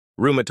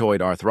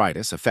Rheumatoid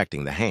arthritis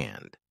affecting the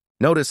hand.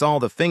 Notice all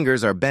the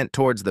fingers are bent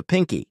towards the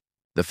pinky.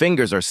 The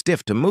fingers are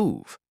stiff to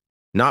move,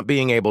 not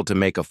being able to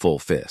make a full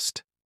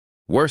fist.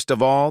 Worst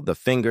of all, the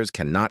fingers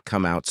cannot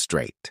come out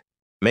straight,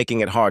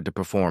 making it hard to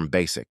perform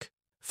basic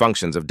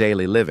functions of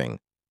daily living.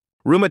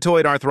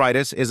 Rheumatoid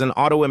arthritis is an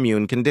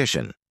autoimmune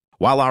condition.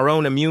 While our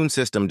own immune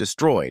system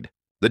destroyed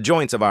the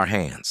joints of our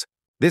hands,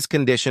 this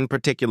condition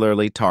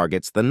particularly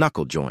targets the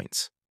knuckle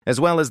joints, as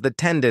well as the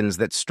tendons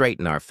that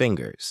straighten our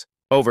fingers.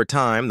 Over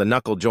time, the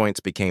knuckle joints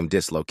became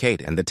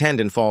dislocated and the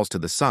tendon falls to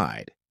the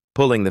side,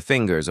 pulling the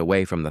fingers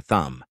away from the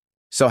thumb.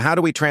 So how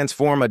do we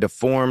transform a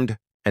deformed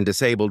and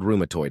disabled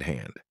rheumatoid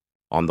hand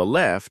on the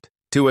left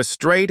to a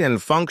straight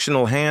and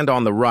functional hand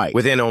on the right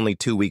within only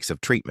 2 weeks of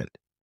treatment?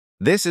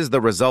 This is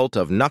the result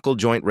of knuckle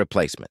joint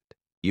replacement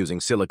using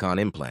silicone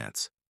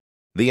implants.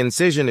 The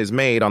incision is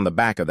made on the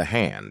back of the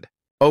hand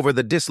over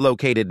the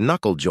dislocated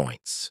knuckle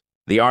joints.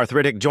 The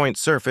arthritic joint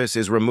surface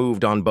is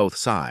removed on both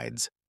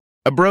sides.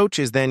 A broach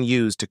is then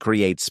used to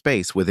create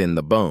space within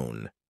the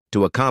bone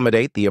to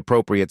accommodate the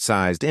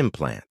appropriate-sized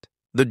implant.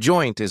 The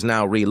joint is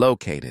now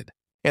relocated,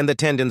 and the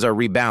tendons are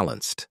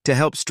rebalanced. To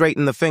help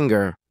straighten the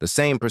finger, the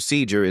same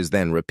procedure is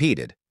then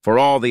repeated for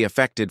all the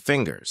affected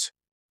fingers.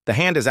 The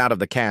hand is out of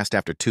the cast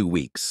after 2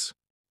 weeks.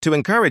 To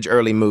encourage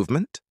early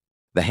movement,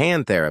 the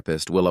hand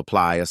therapist will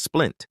apply a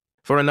splint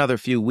for another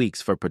few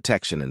weeks for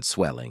protection and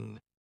swelling.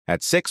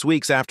 At 6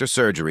 weeks after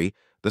surgery,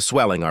 the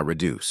swelling are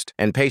reduced,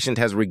 and patient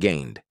has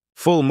regained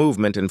full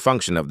movement and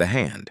function of the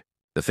hand.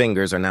 The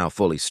fingers are now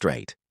fully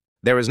straight.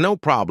 There is no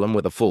problem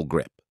with a full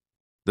grip.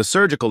 The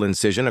surgical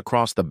incision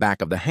across the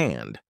back of the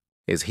hand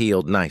is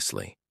healed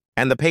nicely,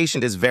 and the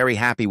patient is very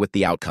happy with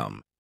the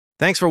outcome.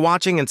 Thanks for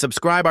watching and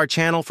subscribe our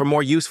channel for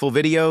more useful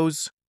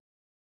videos.